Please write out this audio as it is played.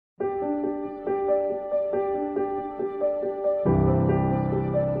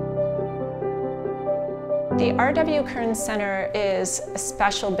The RW Kern Center is a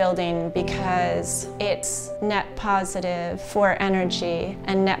special building because it's net positive for energy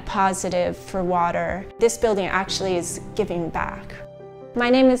and net positive for water. This building actually is giving back. My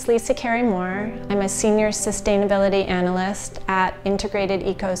name is Lisa Carey Moore. I'm a Senior Sustainability Analyst at Integrated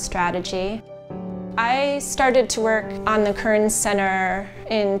Eco Strategy. I started to work on the Kern Center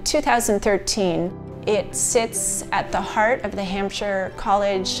in 2013. It sits at the heart of the Hampshire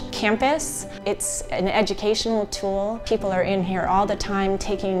College campus. It's an educational tool. People are in here all the time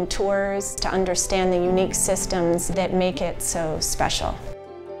taking tours to understand the unique systems that make it so special.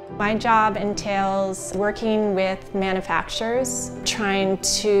 My job entails working with manufacturers, trying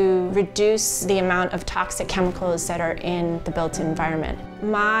to reduce the amount of toxic chemicals that are in the built environment.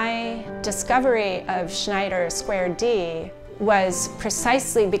 My discovery of Schneider D was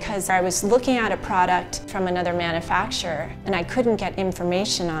precisely because I was looking at a product from another manufacturer and I couldn't get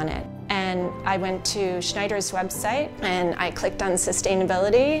information on it. And I went to Schneider's website and I clicked on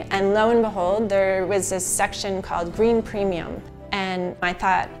sustainability, and lo and behold, there was this section called Green Premium. And I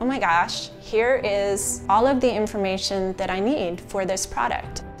thought, oh my gosh, here is all of the information that I need for this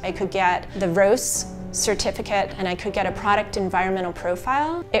product. I could get the ROS certificate and I could get a product environmental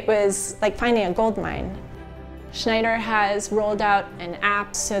profile. It was like finding a gold mine. Schneider has rolled out an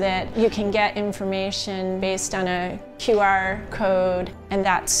app so that you can get information based on a QR code, and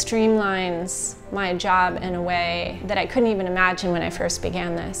that streamlines my job in a way that I couldn't even imagine when I first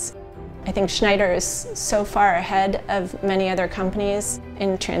began this. I think Schneider is so far ahead of many other companies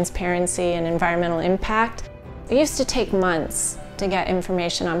in transparency and environmental impact. It used to take months to get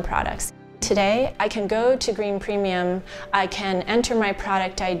information on products. Today, I can go to Green Premium, I can enter my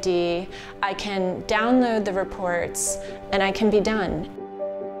product ID, I can download the reports, and I can be done.